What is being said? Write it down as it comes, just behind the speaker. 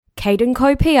Cazinc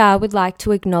Co PR would like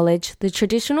to acknowledge the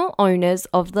traditional owners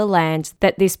of the land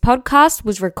that this podcast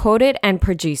was recorded and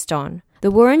produced on,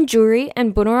 the Wurundjeri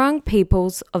and Bunurong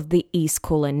peoples of the East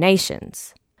Kulin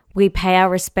Nations. We pay our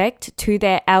respect to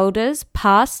their elders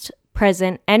past,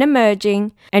 present and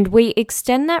emerging, and we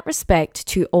extend that respect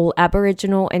to all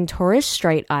Aboriginal and Torres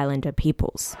Strait Islander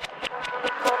peoples.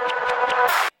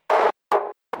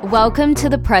 Welcome to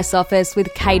the Press Office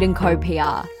with Cazinc Co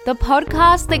PR, the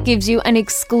podcast that gives you an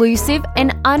exclusive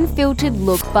and unfiltered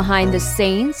look behind the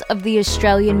scenes of the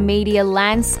Australian media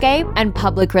landscape and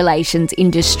public relations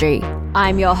industry.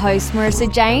 I'm your host,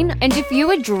 Marissa Jane, and if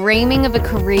you are dreaming of a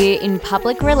career in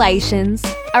public relations,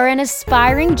 are an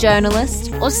aspiring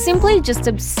journalist, or simply just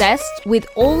obsessed with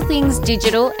all things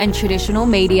digital and traditional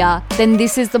media, then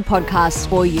this is the podcast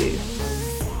for you.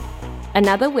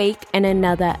 Another week and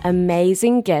another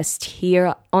amazing guest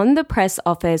here on the Press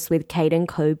Office with Cazinc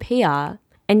Co PR.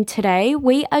 And today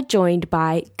we are joined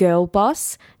by girl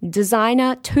boss,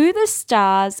 designer to the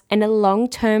stars, and a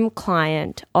long-term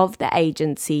client of the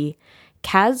agency,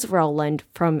 Caz Rowland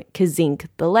from Cazinc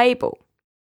the Label.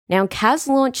 Now, Caz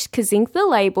launched Cazinc the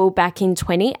Label back in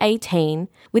 2018,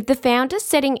 with the founder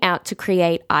setting out to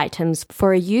create items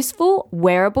for a useful,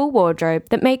 wearable wardrobe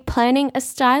that make planning a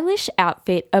stylish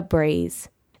outfit a breeze.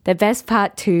 The best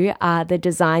part too are the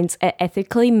designs are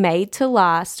ethically made to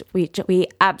last, which we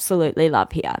absolutely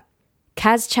love here.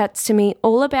 Caz chats to me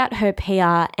all about her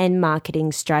PR and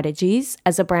marketing strategies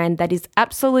as a brand that is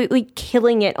absolutely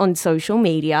killing it on social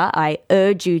media. I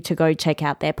urge you to go check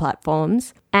out their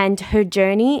platforms, and her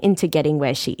journey into getting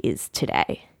where she is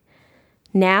today.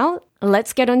 Now,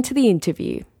 let's get on to the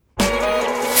interview.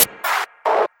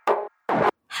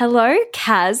 Hello,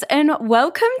 Caz, and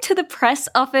welcome to the Press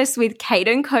Office with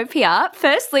Cazinc Co PR.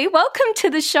 Firstly, welcome to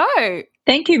the show.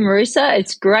 Thank you, Marissa.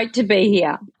 It's great to be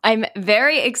here. I'm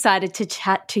very excited to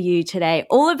chat to you today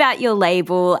all about your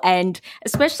label and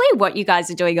especially what you guys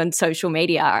are doing on social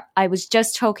media. I was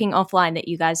just talking offline that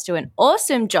you guys do an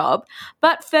awesome job.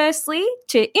 But firstly,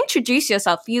 to introduce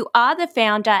yourself, you are the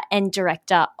founder and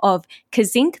director of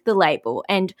Cazinc the Label,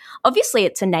 and obviously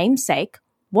it's a namesake.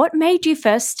 What made you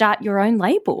first start your own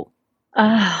label?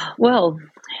 Well,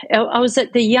 I was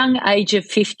at the young age of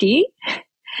 50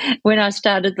 when I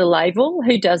started the label.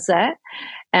 Who does that?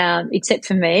 Except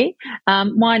for me.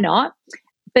 Why not?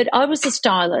 But I was a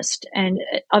stylist, and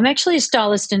I'm actually a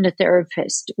stylist and a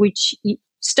therapist, which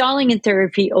styling and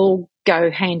therapy all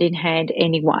go hand in hand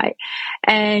anyway.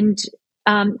 And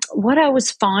what I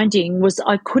was finding was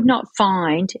I could not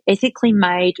find ethically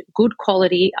made, good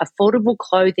quality, affordable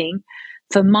clothing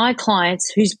for my clients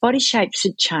whose body shapes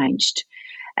had changed.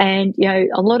 And, you know,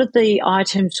 a lot of the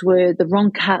items were the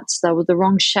wrong cuts. They were the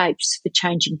wrong shapes for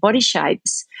changing body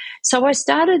shapes. So I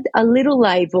started a little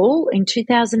label in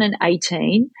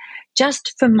 2018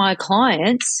 just for my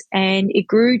clients, and it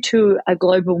grew to a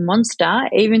global monster,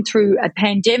 even through a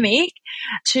pandemic,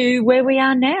 to where we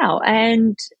are now.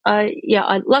 And,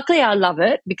 luckily I love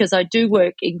it because I do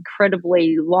work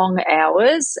incredibly long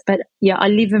hours, but, I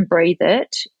live and breathe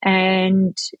it.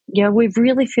 And, we've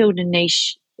really filled a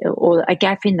niche or a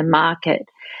gap in the market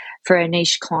for our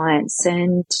niche clients.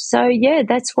 And so,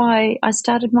 that's why I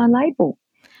started my label.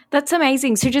 That's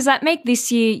amazing. So does that make this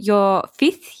year your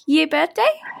 5th year birthday?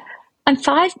 I'm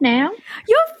 5 now.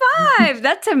 You're 5.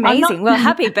 That's amazing. Well,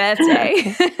 happy birthday.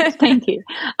 Thank you.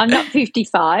 I'm not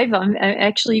 55. I'm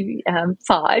actually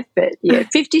 5, but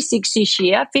 56 this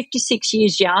year, 56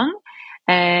 years young.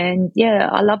 And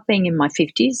I love being in my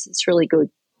 50s. It's really good.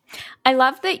 I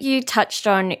love that you touched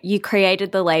on you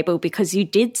created the label because you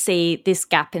did see this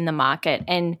gap in the market,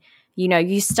 and,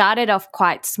 you started off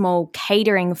quite small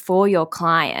catering for your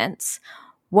clients.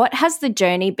 What has the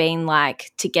journey been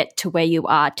like to get to where you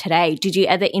are today? Did you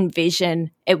ever envision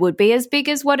it would be as big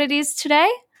as what it is today?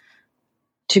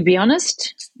 To be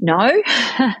honest, no.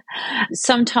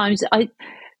 Sometimes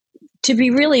to be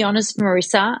really honest,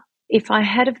 Marissa, if I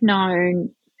had have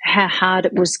known how hard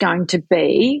it was going to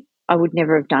be, I would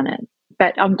never have done it.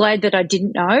 But I'm glad that I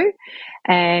didn't know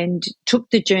and took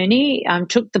the journey,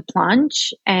 took the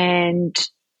plunge, and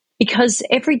because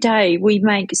every day we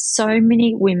make so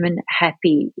many women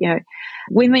happy.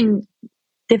 Women,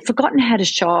 they've forgotten how to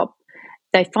shop.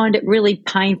 They find it really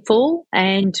painful,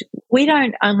 and we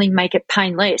don't only make it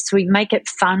painless, we make it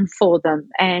fun for them.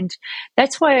 And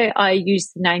that's why I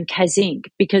use the name Cazinc,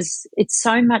 because it's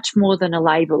so much more than a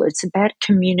label. It's about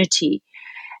community.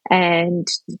 And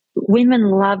women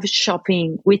love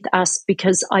shopping with us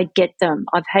because I get them.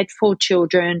 I've had 4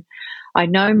 children. I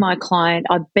know my client.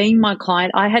 I've been my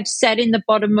client. I have sat in the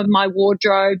bottom of my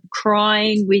wardrobe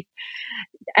crying with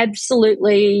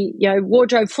absolutely,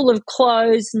 wardrobe full of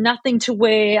clothes, nothing to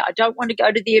wear. I don't want to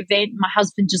go to the event. My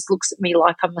husband just looks at me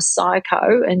like I'm a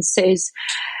psycho and says,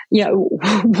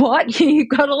 what? You've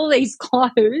got all these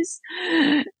clothes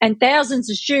and thousands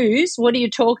of shoes. What are you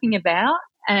talking about?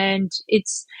 And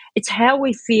it's how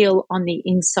we feel on the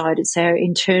inside. It's our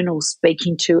internal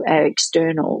speaking to our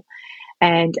external,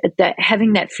 and that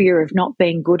having that fear of not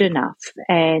being good enough.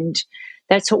 And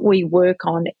that's what we work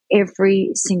on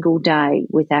every single day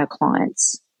with our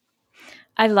clients.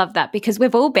 I love that, because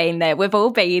we've all been there. We've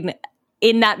all been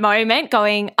in that moment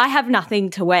going, I have nothing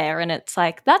to wear. And it's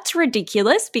like, that's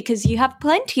ridiculous, because you have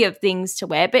plenty of things to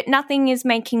wear, but nothing is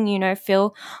making you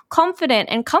feel confident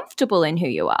and comfortable in who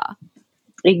you are.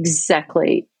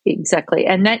 Exactly.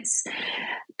 And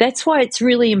that's why it's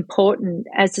really important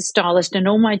as a stylist, and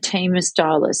all my team are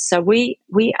stylists. So we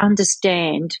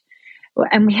understand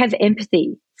and we have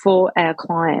empathy for our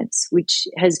clients, which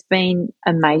has been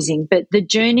amazing. But the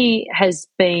journey it's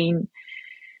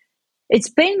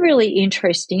been really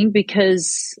interesting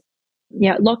because,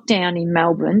 lockdown in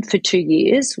Melbourne for 2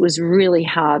 years was really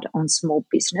hard on small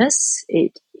business.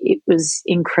 It was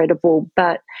incredible.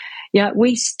 But,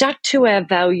 we stuck to our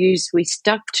values. We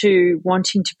stuck to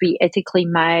wanting to be ethically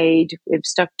made. We've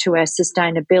stuck to our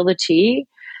sustainability.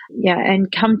 And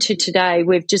come to today,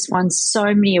 we've just won so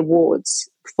many awards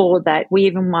for that. We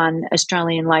even won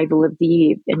Australian Label of the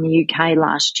Year in the UK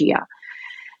last year.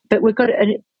 But we've got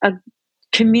a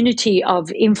community of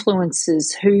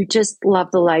influencers who just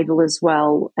love the label as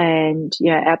well, and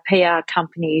our PR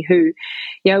company who,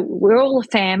 we're all a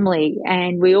family,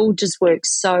 and we all just work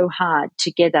so hard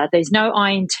together. There's no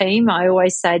I in team. I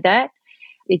always say that.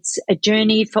 It's a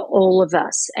journey for all of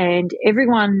us, and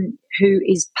everyone who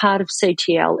is part of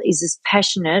CTL is as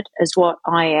passionate as what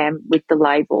I am with the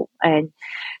label. And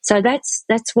so that's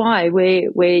why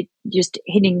we're just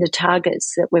hitting the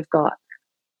targets that we've got.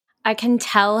 I can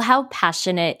tell how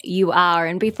passionate you are.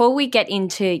 And before we get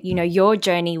into, your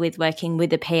journey with working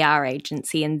with a PR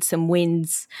agency and some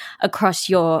wins across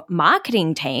your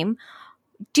marketing team,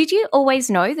 did you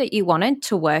always know that you wanted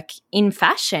to work in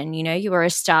fashion? You were a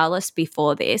stylist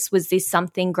before this. Was this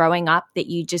something growing up that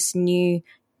you just knew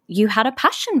you had a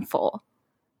passion for?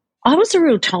 I was a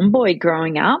real tomboy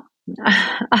growing up.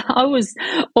 I was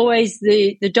always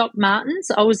the Doc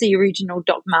Martens. I was the original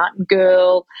Doc Marten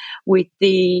girl with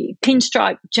the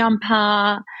pinstripe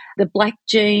jumper, the black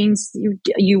jeans.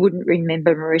 You wouldn't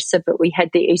remember, Marissa, but we had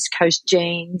the East Coast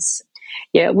jeans.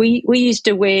 Yeah, we used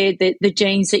to wear the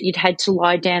jeans that you'd had to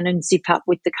lie down and zip up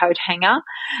with the coat hanger.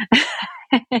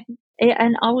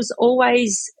 And I was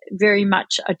always very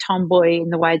much a tomboy in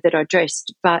the way that I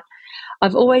dressed, but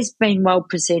I've always been well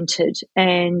presented,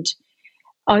 and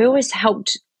I always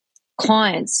helped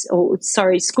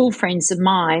school friends of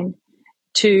mine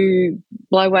to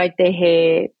blow out their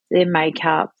hair, their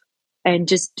makeup, and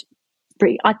just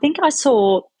I think I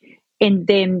saw in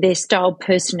them their style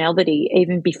personality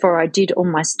even before I did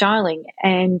all my styling.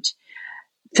 And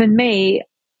for me,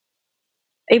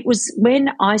 it was when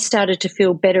I started to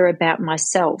feel better about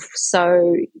myself.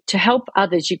 So to help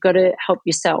others, you've got to help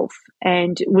yourself.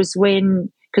 And it was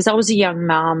because I was a young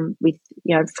mum with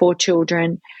 4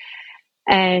 children,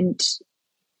 and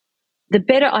the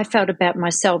better I felt about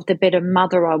myself, the better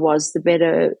mother I was, the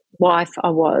better wife I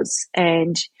was.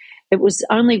 And it was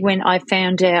only when I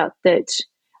found out that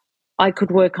I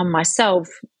could work on myself,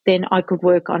 then I could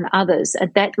work on others.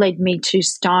 And that led me to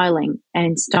styling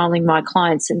and styling my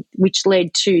clients, and which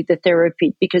led to the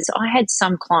therapy, because I had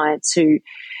some clients who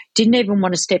didn't even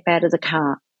want to step out of the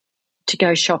car to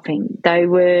go shopping. They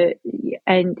were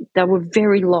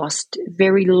very lost,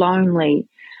 very lonely.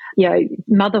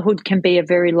 Motherhood can be a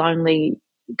very lonely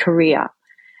career.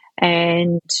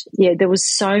 And there was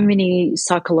so many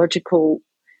psychological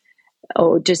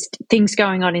or just things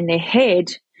going on in their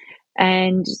head.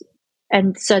 And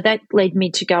so that led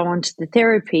me to go on to the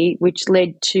therapy, which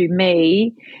led to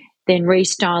me then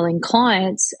restyling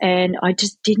clients. And I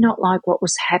just did not like what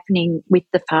was happening with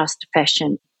the fast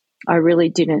fashion. I really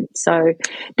didn't. So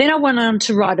then I went on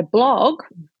to write a blog.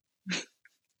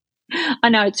 I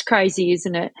know, it's crazy,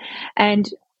 isn't it? And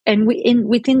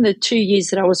within the 2 years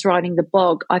that I was writing the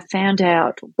blog, I found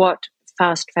out what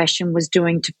fast fashion was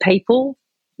doing to people,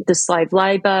 the slave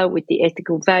labour, with the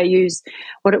ethical values,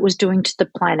 what it was doing to the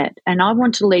planet. And I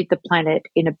want to leave the planet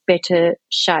in a better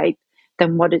shape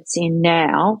than what it's in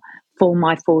now for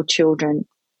my 4 children.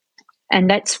 And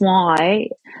that's why,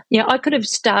 I could have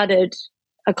started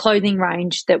a clothing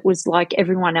range that was like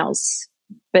everyone else,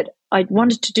 but I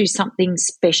wanted to do something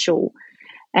special.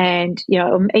 And,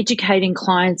 I'm educating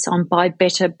clients on buy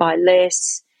better, buy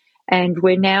less, and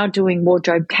we're now doing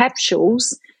wardrobe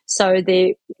capsules. So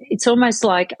it's almost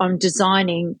like I'm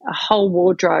designing a whole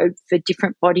wardrobe for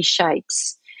different body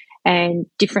shapes and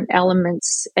different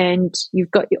elements, and you've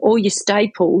got all your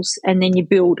staples, and then you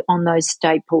build on those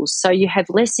staples. So you have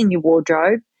less in your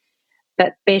wardrobe,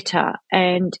 but better.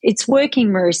 And it's working,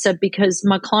 Marissa, because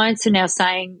my clients are now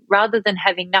saying rather than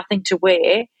having nothing to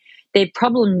wear, their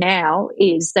problem now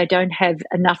is they don't have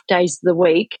enough days of the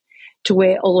week to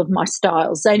wear all of my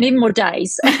styles. They need more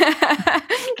days.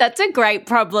 That's a great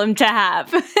problem to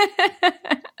have.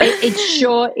 It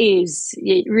sure is.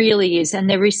 It really is. And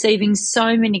they're receiving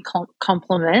so many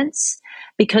compliments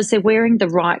because they're wearing the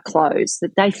right clothes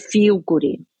that they feel good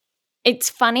in. It's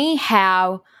funny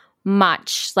how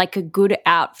much like a good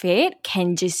outfit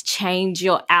can just change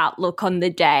your outlook on the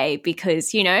day,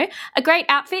 because, you know, a great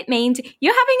outfit means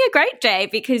you're having a great day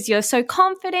because you're so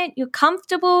confident, you're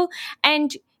comfortable,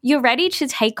 and you're ready to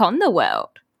take on the world.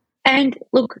 And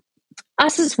look,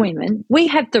 us as women, we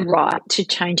have the right to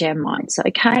change our minds,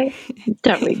 okay?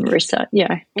 Don't we, Marissa?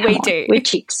 Yeah, we do. We're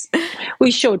chicks.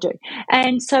 We sure do.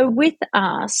 And so with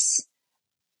us,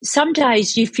 some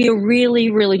days you feel really,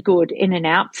 really good in an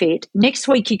outfit. Next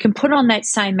week you can put on that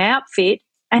same outfit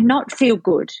and not feel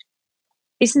good.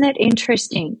 Isn't that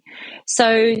interesting?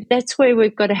 So that's where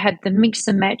we've got to have the mix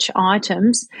and match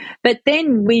items. But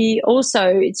then we also,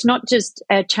 it's not just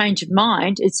a change of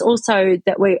mind, it's also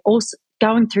that we're also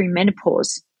going through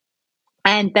menopause.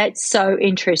 And that's so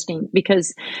interesting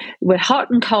because we're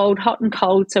hot and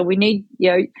cold. So we need,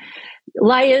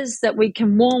 layers that we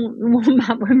can warm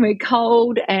up when we're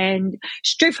cold and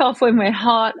strip off when we're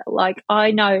hot. Like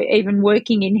I know even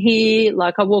working in here,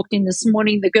 like I walked in this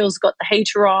morning, the girls got the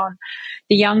heater on,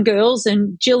 the young girls,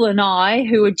 and Jill and I,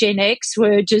 who are Gen X,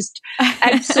 were just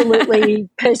absolutely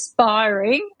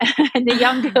perspiring and the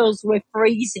young girls were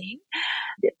freezing.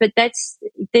 But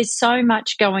there's so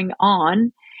much going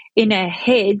on in our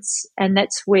heads, and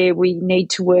that's where we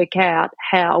need to work out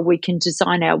how we can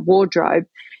design our wardrobe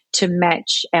to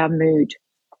match our mood.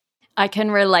 I can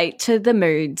relate to the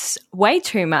moods way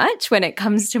too much when it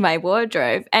comes to my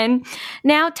wardrobe. And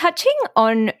now touching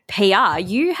on PR,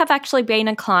 you have actually been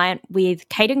a client with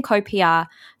Cazinc Co PR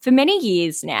for many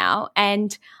years now,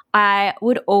 and I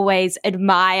would always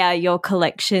admire your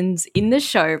collections in the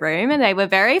showroom, and they were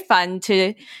very fun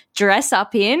to dress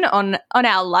up in on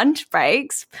our lunch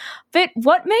breaks. But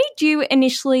what made you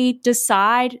initially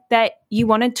decide that you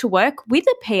wanted to work with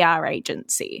a PR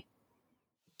agency?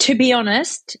 To be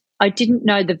honest, I didn't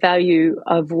know the value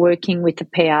of working with a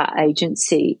PR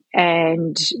agency.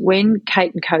 And when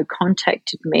Cazinc Co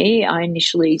contacted me, I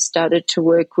initially started to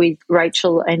work with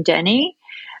Rachel and Danny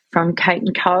from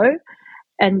Cazinc Co,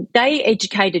 and they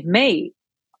educated me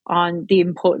on the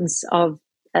importance of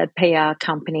a PR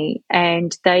company,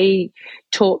 and they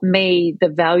taught me the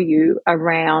value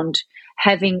around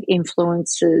having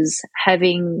influencers,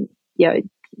 having,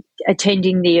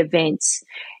 attending the events,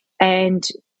 and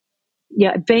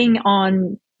being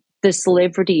on the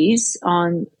celebrities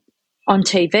on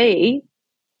TV.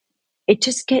 It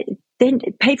just then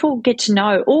people get to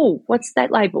know, oh, what's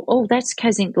that label? Oh, that's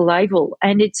Cazinc the Label,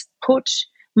 and it's put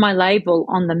my label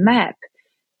on the map,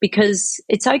 because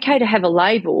it's okay to have a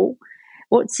label.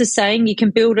 What's the saying? You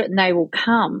can build it and they will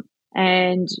come.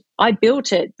 And I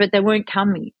built it, but they weren't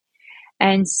coming.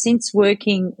 And since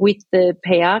working with the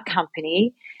PR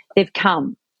company, they've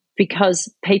come because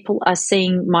people are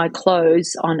seeing my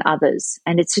clothes on others,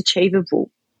 and it's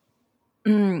achievable.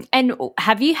 And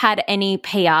have you had any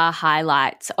PR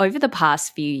highlights over the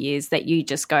past few years that you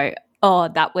just go, oh,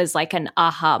 that was like an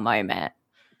aha moment?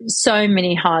 So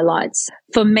many highlights.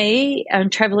 For me,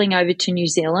 travelling over to New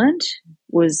Zealand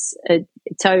was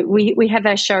so we have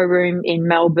our showroom in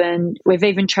Melbourne. We've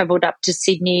even travelled up to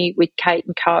Sydney with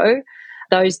Cazinc Co.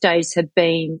 Those days have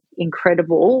been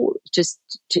incredible, just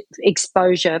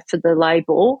exposure for the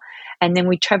label. And then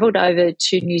we travelled over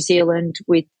to New Zealand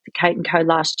with Cazinc Co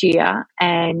last year,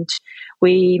 and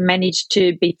we managed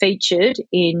to be featured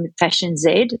in Fashion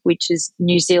Z, which is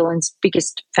New Zealand's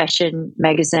biggest fashion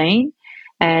magazine.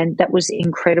 And that was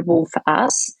incredible for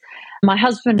us. My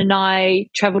husband and I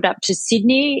travelled up to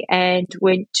Sydney and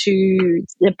went to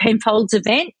the Penfolds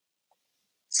event.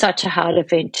 Such a hard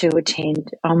event to attend.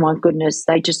 Oh, my goodness.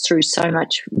 They just threw so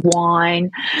much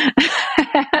wine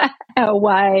our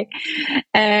way.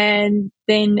 And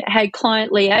then had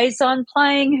Client Liaison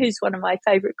playing, who's one of my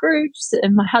favourite groups,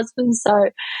 and my husband. So,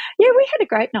 yeah, we had a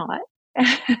great night.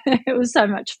 It was so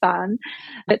much fun.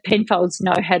 But Penfolds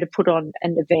know how to put on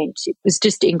an event. It was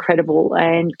just incredible.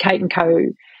 And Cazinc Co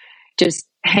just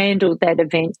handled that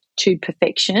event to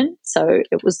perfection. So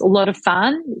it was a lot of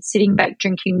fun, sitting back,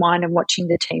 drinking wine and watching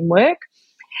the team work.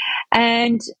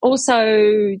 And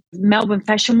also Melbourne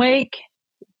Fashion Week.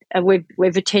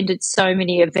 We've attended so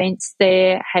many events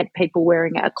there, had people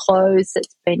wearing our clothes.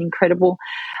 It's been incredible.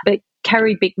 But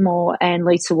Carrie Bickmore and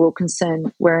Lisa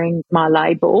Wilkinson wearing my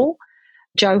label.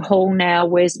 Joe Hall now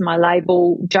wears my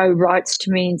label. Joe writes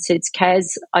to me and says,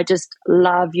 Caz, I just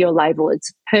love your label.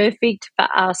 It's perfect for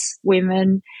us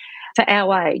women, for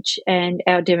our age and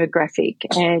our demographic.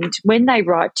 And when they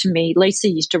write to me, Lisa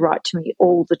used to write to me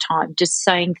all the time, just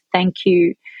saying, thank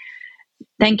you.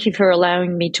 Thank you for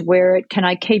allowing me to wear it. Can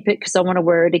I keep it because I want to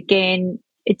wear it again?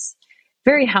 It's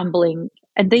very humbling.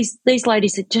 And these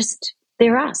ladies are just,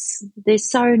 they're us. They're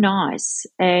so nice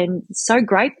and so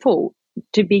grateful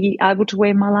to be able to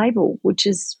wear my label, which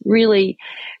is really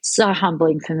so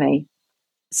humbling for me.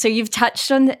 So you've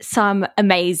touched on some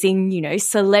amazing,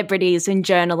 celebrities and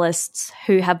journalists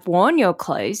who have worn your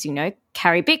clothes,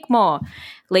 Carrie Bickmore,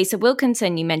 Lisa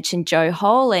Wilkinson, you mentioned Joe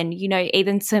Hall, and,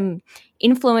 even some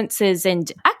influencers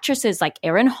and actresses like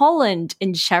Erin Holland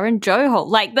and Sharon Johal.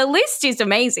 Like, the list is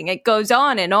amazing. It goes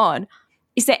on and on.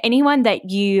 Is there anyone that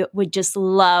you would just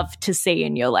love to see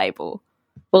in your label?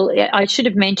 Well, I should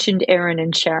have mentioned Erin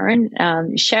and Sharon.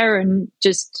 Sharon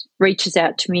just reaches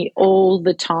out to me all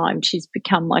the time. She's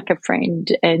become like a friend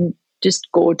and just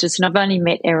gorgeous. And I've only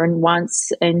met Erin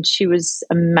once, and she was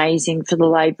amazing for the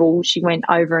label. She went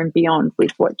over and beyond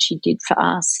with what she did for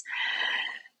us.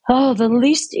 Oh, the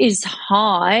list is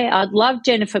high. I'd love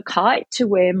Jennifer Kite to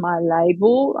wear my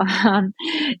label.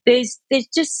 There's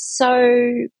just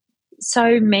so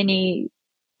many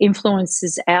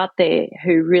influencers out there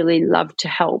who really love to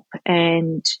help,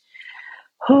 and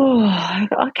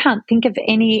I can't think of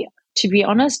any, to be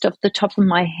honest, off the top of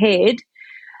my head.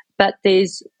 But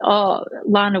there's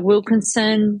Lana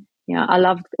Wilkinson. I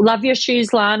love your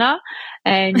shoes, Lana,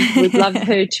 and we'd love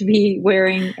her to be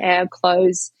wearing our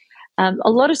clothes. A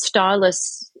lot of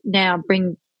stylists now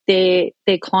bring their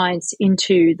clients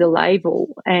into the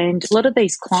label, and a lot of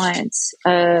these clients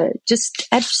are just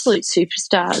absolute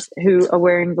superstars who are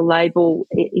wearing the label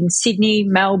in Sydney,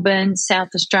 Melbourne, South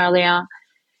Australia.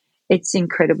 It's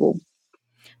incredible.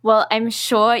 Well, I'm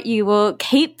sure you will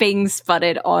keep being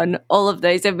spotted on all of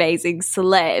those amazing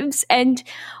celebs. And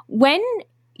when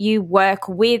you work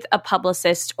with a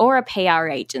publicist or a PR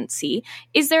agency,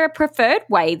 is there a preferred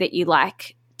way that you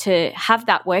like to have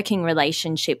that working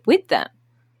relationship with them?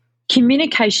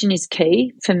 Communication is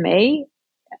key for me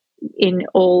in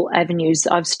all avenues.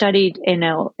 I've studied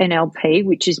NLP,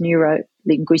 which is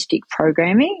neuro-linguistic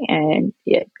programming, and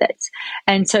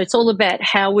so it's all about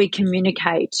how we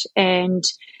communicate, and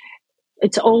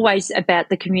it's always about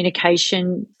the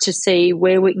communication to see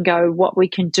where we can go, what we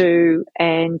can do,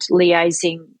 and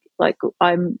liaising. Like,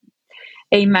 I'm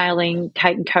emailing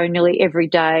Kate and Co nearly every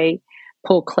day.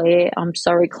 Poor Claire. I'm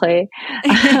sorry, Claire.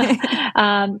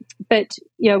 But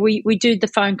we do the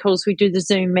phone calls, we do the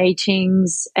Zoom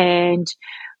meetings, and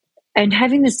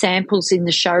having the samples in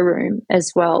the showroom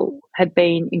as well have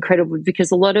been incredible,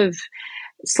 because a lot of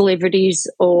celebrities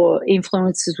or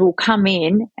influencers will come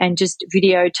in and just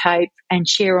videotape and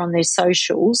share on their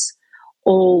socials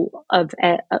all of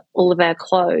our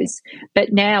clothes.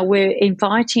 But now we're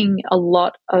inviting a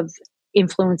lot of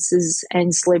influencers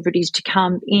and celebrities to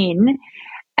come in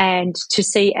and to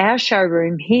see our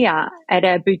showroom here at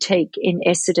our boutique in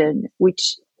Essendon,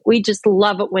 which we just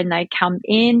love it when they come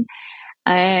in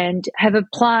and have a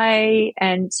play,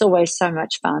 and it's always so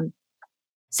much fun.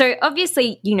 So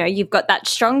obviously, you've got that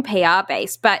strong PR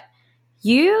base, but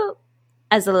you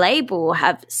as a label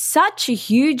have such a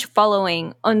huge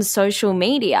following on social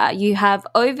media. You have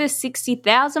over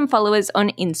 60,000 followers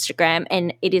on Instagram,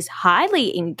 and it is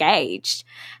highly engaged.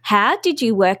 How did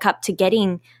you work up to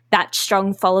getting that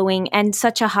strong following and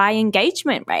such a high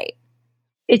engagement rate?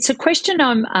 It's a question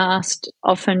I'm asked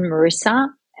often, Marissa,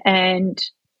 and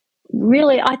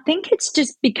really I think it's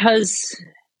just because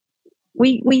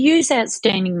we use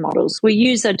outstanding models. We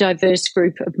use a diverse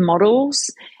group of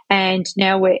models, and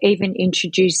now we're even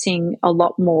introducing a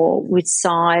lot more with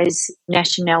size,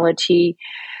 nationality,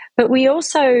 but we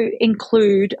also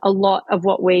include a lot of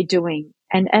what we're doing.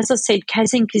 And as I said,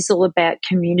 Cazinc is all about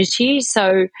community.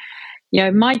 So,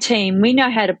 my team, we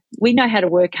know how to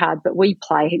work hard, but we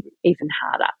play even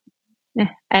harder.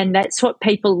 And that's what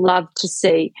people love to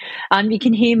see. You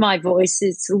can hear my voice.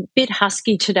 It's a bit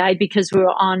husky today because we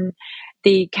were on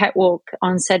the catwalk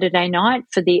on Saturday night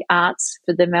for the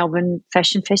Melbourne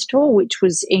Fashion Festival, which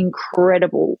was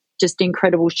incredible, just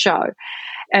incredible show.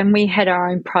 And we had our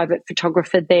own private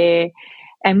photographer there,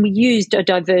 And we used a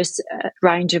diverse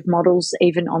range of models,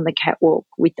 even on the catwalk,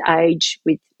 with age,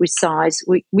 with size.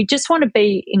 We just want to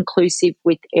be inclusive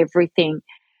with everything.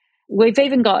 We've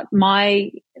even got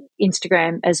my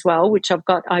Instagram as well, which I've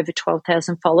got over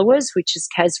 12,000 followers, which is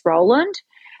Caz Rowland.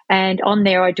 And on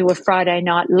there, I do a Friday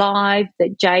night live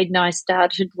that Jade and I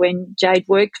started when Jade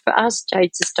worked for us.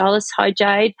 Jade's a stylist. Hi,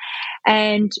 Jade.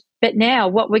 But now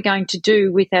what we're going to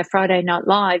do with our Friday night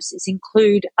lives is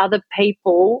include other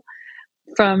people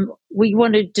we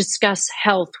want to discuss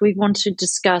health. We want to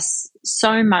discuss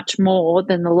so much more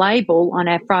than the label on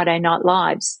our Friday night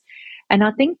lives. And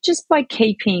I think just by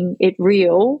keeping it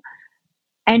real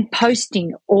and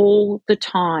posting all the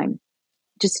time,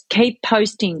 just keep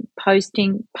posting,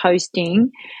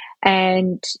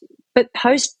 but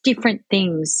post different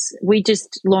things. We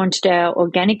just launched our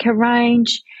Organica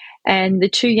range, and the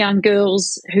two young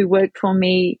girls who work for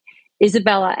me,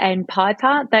 Isabella and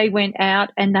Piper, they went out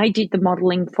and they did the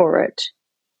modelling for it.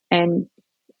 And,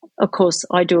 of course,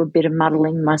 I do a bit of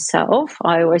modelling myself.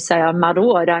 I always say I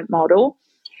model, I don't model.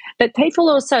 But people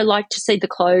also like to see the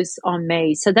clothes on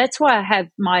me. So that's why I have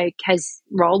my Caz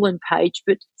Rowland page,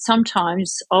 but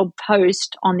sometimes I'll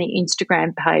post on the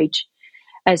Instagram page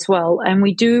as well. And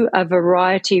we do a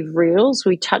variety of reels.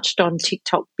 We touched on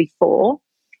TikTok before.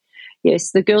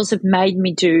 Yes, the girls have made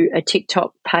me do a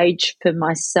TikTok page for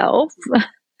myself.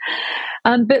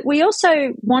 But we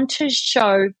also want to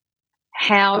show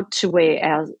how to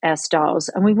wear our styles,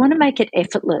 and we want to make it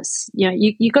effortless. You know,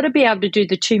 you got to be able to do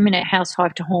the 2-minute house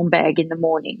hike to horn bag in the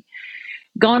morning.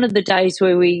 Gone are the days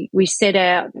where we set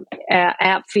out our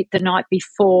outfit the night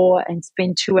before and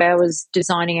spend 2 hours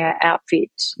designing our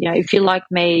outfit. You know, if you're like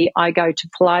me, I go to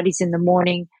Pilates in the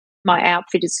morning. My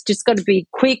outfit has just got to be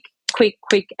quick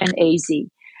and easy.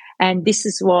 And this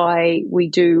is why we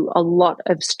do a lot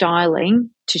of styling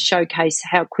to showcase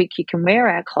how quick you can wear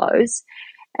our clothes.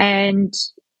 And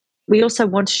we also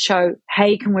want to show how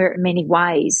you can wear it in many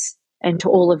ways and to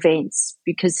all events,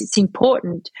 because it's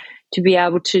important to be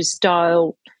able to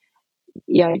style,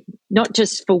 you know, not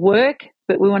just for work,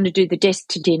 but we want to do the desk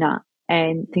to dinner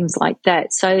and things like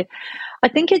that. So I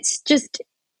think it's just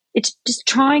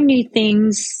trying new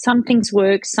things. Some things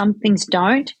work, some things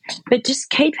don't, but just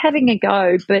keep having a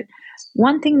go. But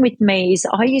one thing with me is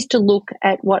I used to look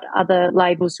at what other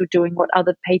labels were doing, what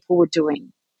other people were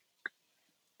doing.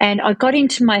 And I got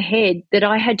into my head that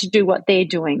I had to do what they're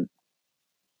doing.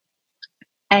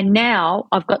 And now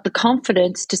I've got the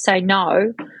confidence to say,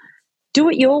 no, do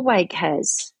it your way,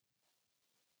 Caz.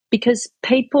 Because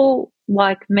people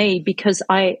like me, because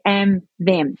I am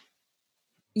them.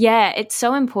 Yeah, it's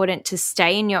so important to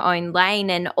stay in your own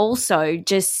lane, and also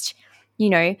just,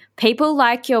 you know, people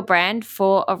like your brand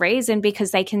for a reason because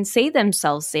they can see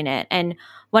themselves in it. And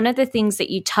one of the things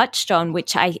that you touched on,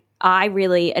 which I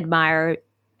really admire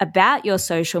about your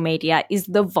social media, is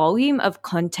the volume of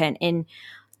content and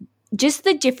just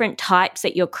the different types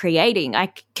that you're creating.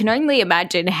 I can only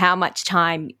imagine how much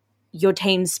time your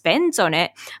team spends on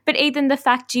it. But even the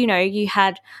fact, you know, you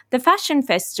had the fashion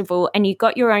festival and you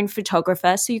got your own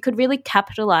photographer, so you could really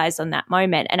capitalize on that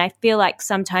moment. And I feel like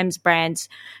sometimes brands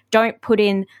don't put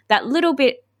in that little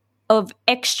bit of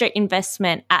extra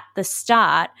investment at the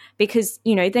start because,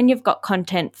 you know, then you've got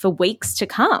content for weeks to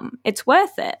come. It's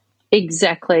worth it.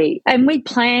 Exactly. And we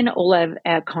plan all of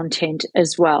our content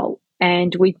as well.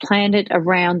 And we plan it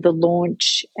around the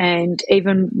launch and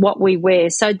even what we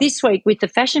wear. So this week with the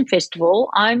Fashion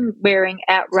Festival, I'm wearing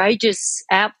outrageous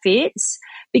outfits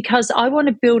because I want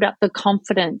to build up the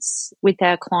confidence with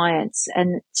our clients.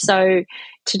 And so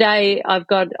today I've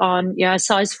got on, you know, a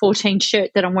size 14 shirt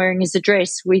that I'm wearing as a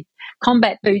dress with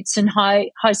combat boots and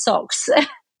high socks.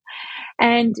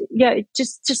 And, you know,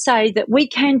 just to say that we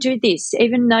can do this.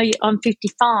 Even though I'm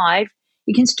 55,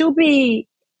 you can still be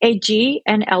edgy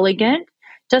and elegant.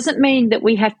 Doesn't mean that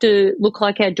we have to look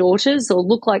like our daughters or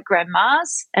look like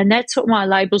grandmas. And that's what my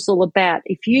label's all about.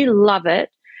 If you love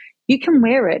it, you can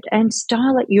wear it and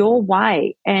style it your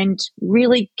way and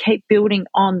really keep building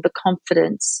on the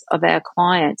confidence of our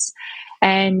clients.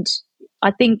 And I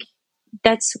think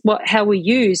that's how we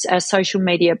use our social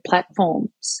media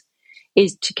platforms,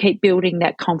 is to keep building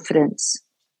that confidence.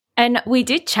 And we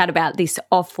did chat about this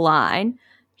offline.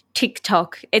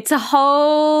 TikTok, it's a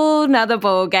whole nother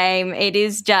ball game. It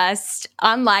is just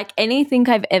unlike anything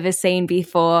I've ever seen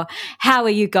before. How are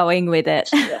you going with it?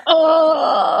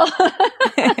 Oh,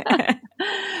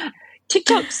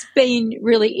 TikTok's been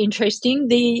really interesting.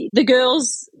 The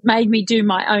girls made me do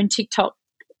my own TikTok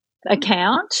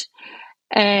account,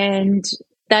 and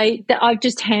I've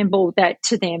just handballed that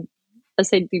to them. I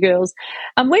said, the girls,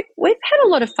 we've had a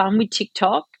lot of fun with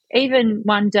TikTok. even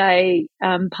one day,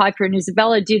 Piper and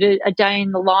Isabella did a day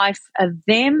in the life of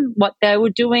them, what they were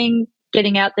doing,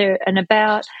 getting out there and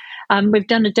about. We've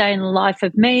done a day in the life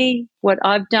of me, what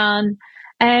I've done.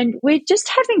 And we're just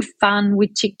having fun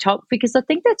with TikTok because I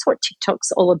think that's what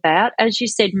TikTok's all about. As you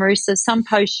said, Marissa, some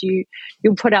posts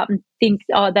you'll put up and think,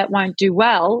 oh, that won't do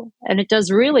well, and it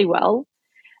does really well.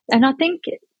 And I think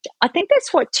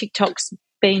that's what TikTok's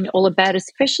been all about,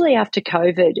 especially after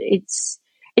COVID. It's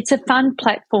a fun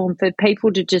platform for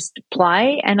people to just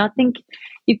play, and I think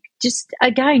you just,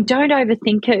 again, don't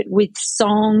overthink it with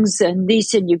songs and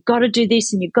this, and you've got to do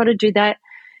this and you've got to do that.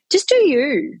 Just do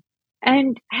you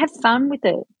and have fun with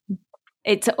it.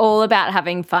 It's all about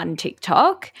having fun,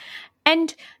 TikTok.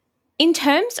 And in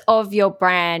terms of your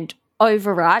brand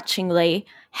overarchingly,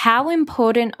 how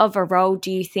important of a role do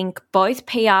you think both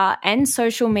PR and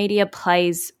social media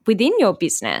plays within your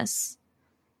business?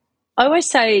 I always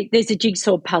say there's a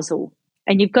jigsaw puzzle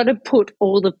and you've got to put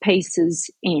all the pieces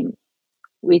in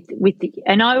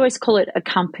and I always call it a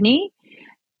company,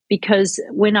 because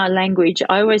when I language,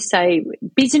 I always say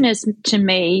business to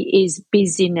me is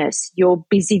busyness. You're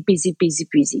busy, busy, busy,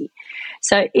 busy.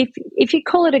 So if you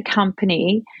call it a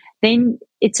company, then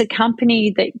it's a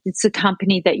company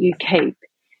that you keep.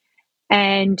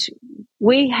 And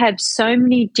we have so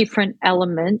many different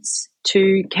elements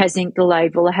to Cazinc the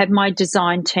Label. I have my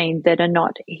design team that are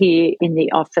not here in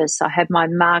the office. I have my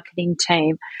marketing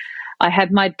team. I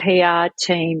have my PR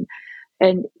team.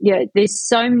 And yeah, there's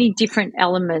so many different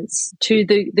elements to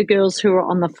the girls who are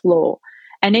on the floor.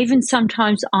 And even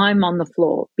sometimes I'm on the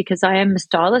floor because I am a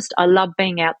stylist. I love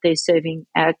being out there serving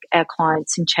our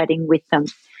clients and chatting with them.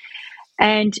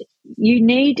 And you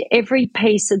need every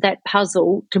piece of that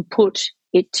puzzle to put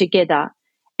it together.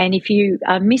 And if you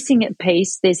are missing a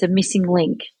piece, there's a missing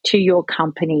link to your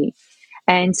company.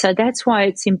 And so that's why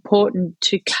it's important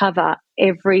to cover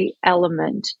every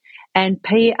element. And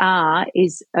PR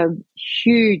is a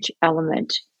huge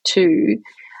element to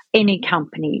any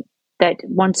company that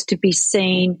wants to be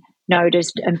seen,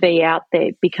 noticed, and be out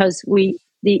there, because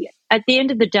at the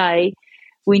end of the day,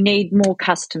 we need more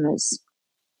customers.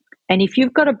 And if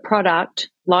you've got a product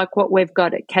like what we've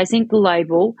got at Cazinc the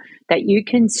Label that you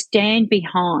can stand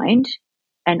behind,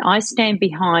 and I stand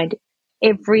behind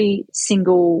every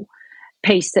single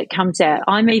piece that comes out.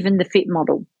 I'm even the fit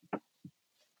model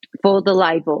for the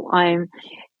label.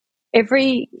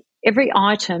 Every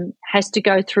item has to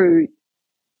go through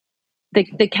the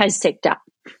Caz sector.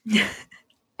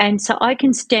 And so I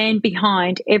can stand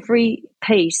behind every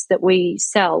piece that we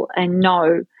sell and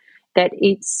know that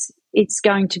it's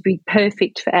going to be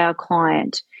perfect for our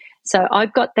client. So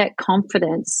I've got that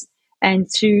confidence, and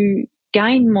to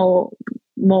gain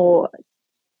more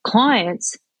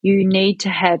clients, you need to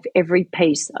have every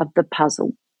piece of the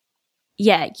puzzle.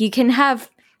 Yeah, you can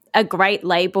have a great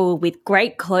label with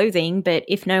great clothing, but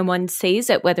if no one sees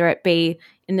it, whether it be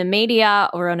in the media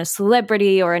or on a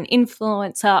celebrity or an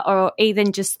influencer or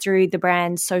even just through the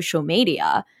brand's social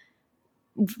media,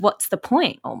 what's the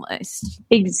point almost?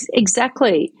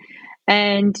 Exactly.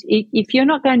 And if you're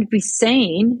not going to be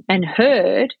seen and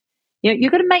heard,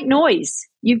 you've got to make noise.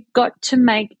 You've got to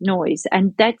make noise.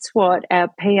 And that's what our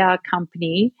PR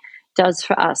company does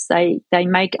for us. They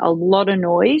make a lot of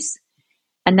noise.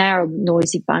 And they're a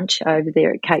noisy bunch over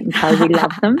there at Kate & Co. We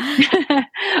love them.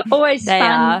 Always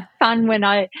fun when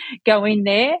I go in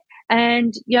there.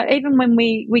 And even when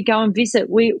we go and visit,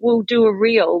 we'll do a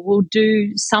reel. We'll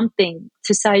do something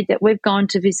to say that we've gone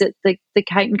to visit the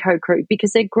Kate & Co. crew,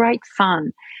 because they're great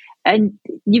fun. And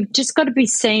you've just got to be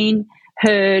seen,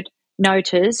 heard,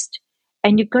 noticed,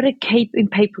 and you've got to keep in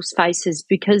people's faces,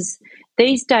 because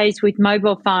these days with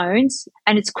mobile phones,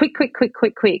 and it's quick.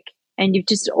 And you've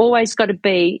just always got to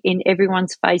be in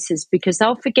everyone's faces, because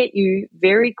they'll forget you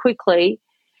very quickly.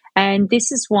 And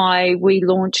this is why we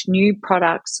launch new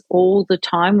products all the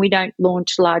time. We don't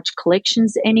launch large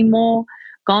collections anymore.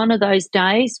 Gone are those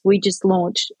days. We just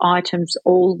launch items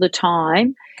all the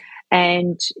time.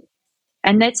 And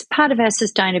that's part of our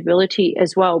sustainability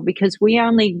as well, because we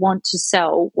only want to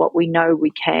sell what we know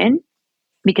we can,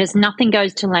 because nothing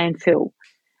goes to landfill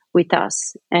with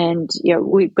us. And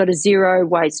we've got a zero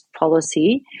waste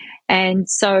policy. And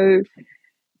so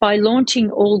by launching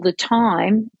all the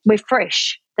time, we're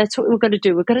fresh. That's what we've got to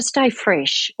do. We've got to stay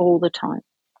fresh all the time.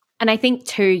 And I think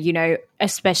too,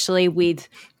 especially with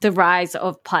the rise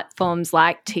of platforms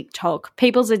like TikTok,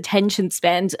 people's attention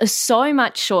spans are so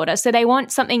much shorter. So they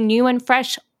want something new and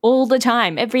fresh all the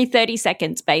time, every 30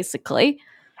 seconds, basically.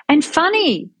 And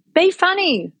funny. Be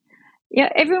funny. Yeah,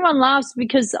 everyone laughs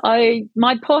because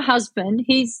my poor husband,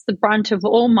 he's the brunt of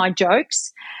all my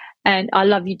jokes, and I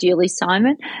love you dearly,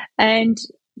 Simon.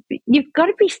 you've got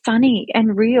to be funny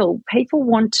and real. People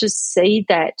want to see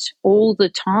that all the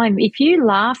time. If you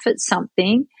laugh at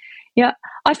something, yeah,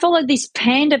 I follow this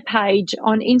panda page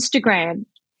on Instagram,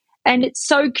 and it's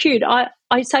so cute. I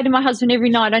say to my husband every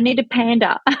night, I need a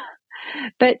panda.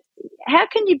 But how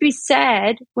can you be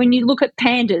sad when you look at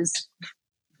pandas?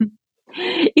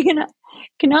 You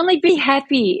can only be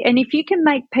happy. And if you can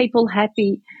make people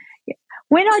happy,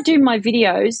 when I do my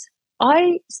videos,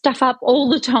 I stuff up all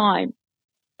the time.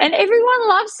 And everyone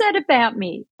loves that about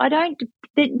me.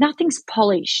 Nothing's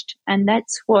polished. And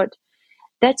that's what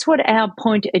our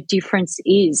point of difference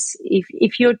is.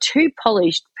 If you're too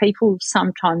polished, people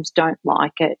sometimes don't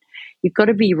like it. You've got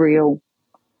to be real.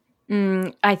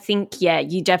 I think,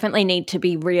 you definitely need to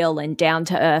be real and down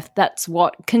to earth. That's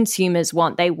what consumers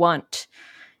want. They want,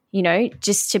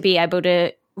 just to be able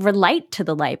to relate to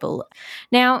the label.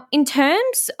 Now, in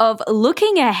terms of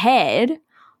looking ahead,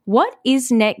 what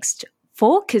is next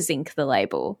for Cazinc the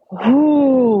Label?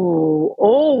 Oh,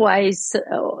 always.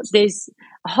 There's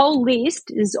a whole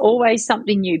list. There's always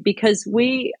something new because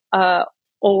we are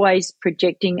always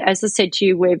projecting. As I said to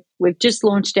you, we've just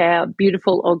launched our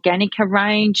beautiful Organica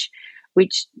range,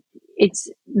 which it's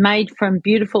made from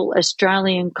beautiful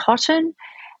Australian cotton,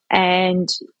 and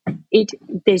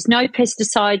there's no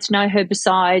pesticides, no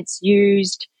herbicides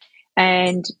used,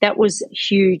 and that was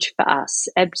huge for us,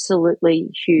 absolutely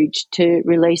huge to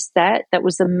release that. That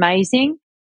was amazing.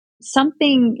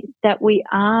 Something that we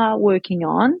are working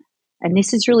on, and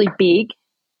this is really big,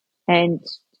 and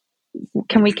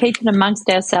can we keep it amongst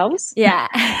ourselves? Yeah.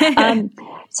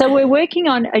 So we're working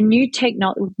on a new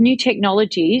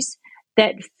technologies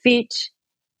that fits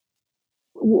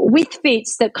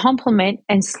that complement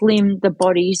and slim the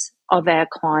bodies of our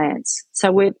clients.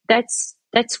 So that's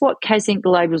what Cazinc the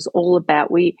Label is all about.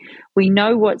 We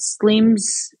know what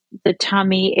slims the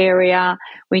tummy area,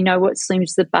 we know what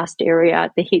slims the bust area,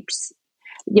 the hips,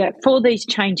 for these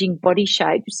changing body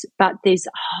shapes. But there's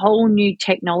a whole new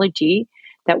technology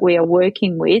that we are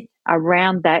working with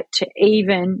around that to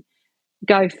even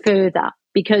go further,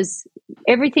 because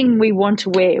everything we want to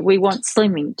wear, we want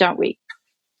slimming, don't we?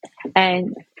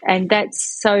 And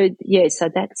that's so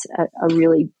that's a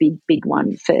really big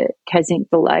one for Cazinc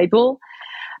the Label.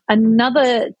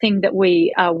 Another thing that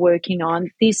we are working on,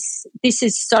 this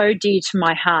is so dear to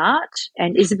my heart,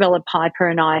 and Isabella Piper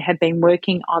and I have been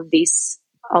working on this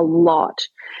a lot.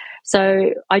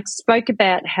 So I spoke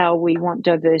about how we want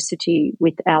diversity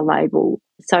with our label.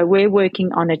 So we're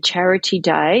working on a charity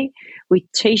day with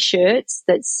T-shirts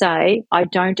that say, "I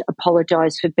don't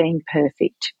apologise for being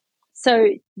perfect." So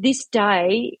this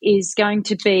day is going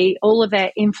to be all of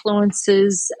our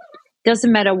influencers.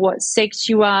 Doesn't matter what sex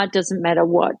you are, doesn't matter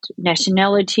what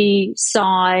nationality,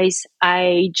 size,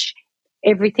 age,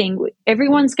 everything.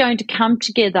 Everyone's going to come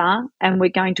together and we're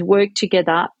going to work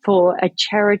together for a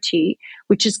charity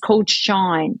which is called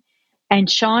Shine. And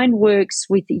Shine works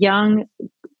with young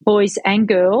boys and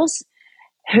girls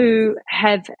who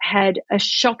have had a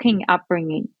shocking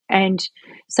upbringing. And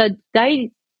so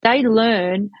they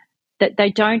learn that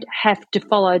they don't have to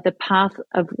follow the path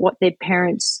of what their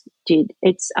parents did.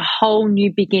 It's a whole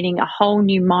new beginning, a whole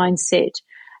new mindset,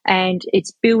 and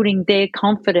it's building their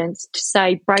confidence to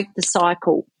say, break the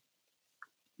cycle.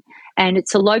 And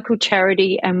it's a local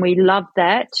charity, and we love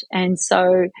that. And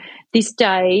so this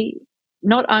day,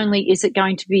 not only is it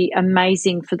going to be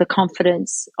amazing for the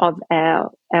confidence of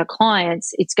our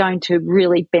clients, it's going to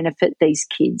really benefit these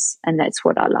kids, and that's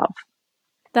what I love.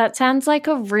 That sounds like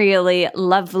a really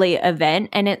lovely event,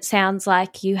 and it sounds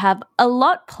like you have a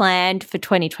lot planned for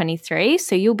 2023,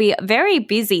 so you'll be very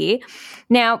busy.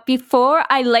 Now, before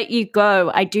I let you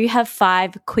go, I do have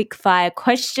 5 quick-fire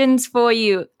questions for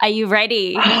you. Are you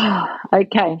ready?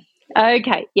 Okay,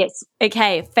 yes.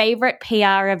 Okay, favourite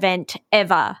PR event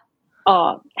ever?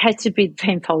 Oh, had to be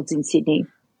Penfolds in Sydney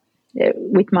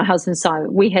with my husband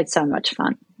Simon. We had so much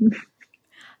fun.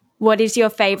 What is your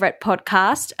favourite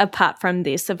podcast, apart from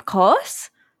this, of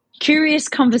course? Curious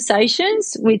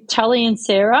Conversations with Tully and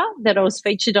Sarah that I was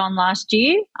featured on last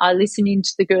year. I listen in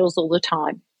to the girls all the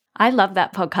time. I love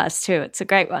that podcast too. It's a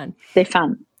great one. They're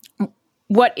fun.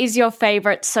 What is your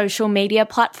favourite social media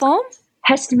platform?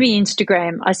 Has to be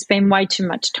Instagram. I spend way too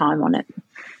much time on it.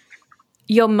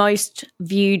 Your most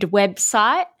viewed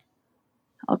website?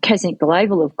 Oh, Cazinc the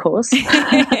Label, of course. I'm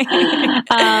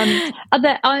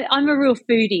a real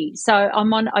foodie, so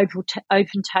I'm on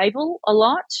Open Table a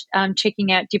lot,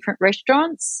 checking out different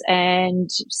restaurants and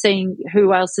seeing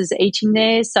who else is eating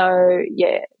there. So,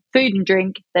 yeah, food and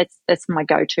drink, that's my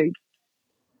go-to.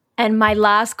 And my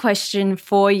last question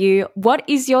for you, what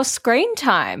is your screen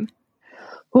time?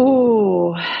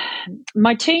 Oh,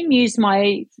 my team use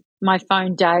my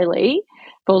phone daily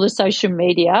for all the social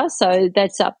media, so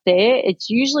that's up there. It's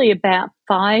usually about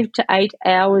 5 to 8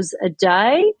 hours a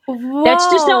day. Whoa. That's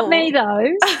just not me,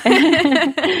 though.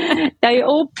 They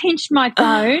all pinch my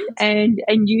phone and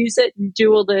use it and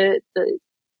do all the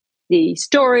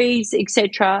stories,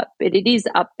 etc. But it is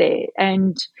up there.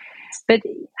 But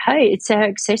hey, it's our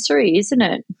accessory, isn't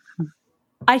it?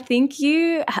 I think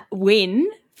you win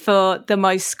for the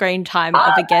most screen time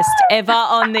of a guest ever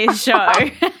on this show.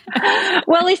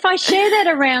 Well, if I share that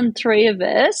around three of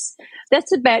us,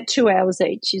 that's about 2 hours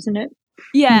each, isn't it?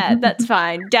 Yeah, that's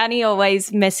fine. Danny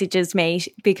always messages me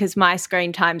because my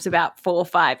screen time's about 4 or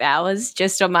 5 hours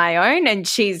just on my own, and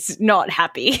she's not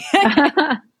happy.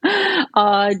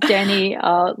 Oh, Danny,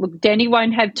 look, Danny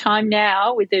won't have time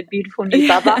now with her beautiful new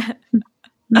bubba.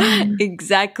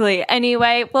 Exactly.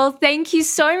 Anyway, well, thank you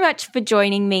so much for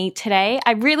joining me today.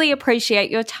 I really appreciate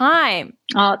your time.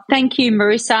 Oh, thank you,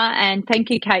 Marissa, and thank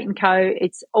you, Kate & Co.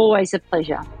 It's always a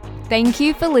pleasure. Thank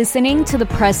you for listening to The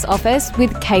Press Office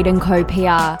with Kate & Co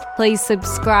PR. Please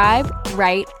subscribe,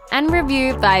 rate and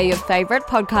review via your favourite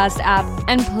podcast app,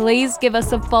 and please give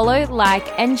us a follow, like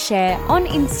and share on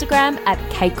Instagram at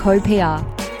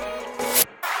KateCoPR.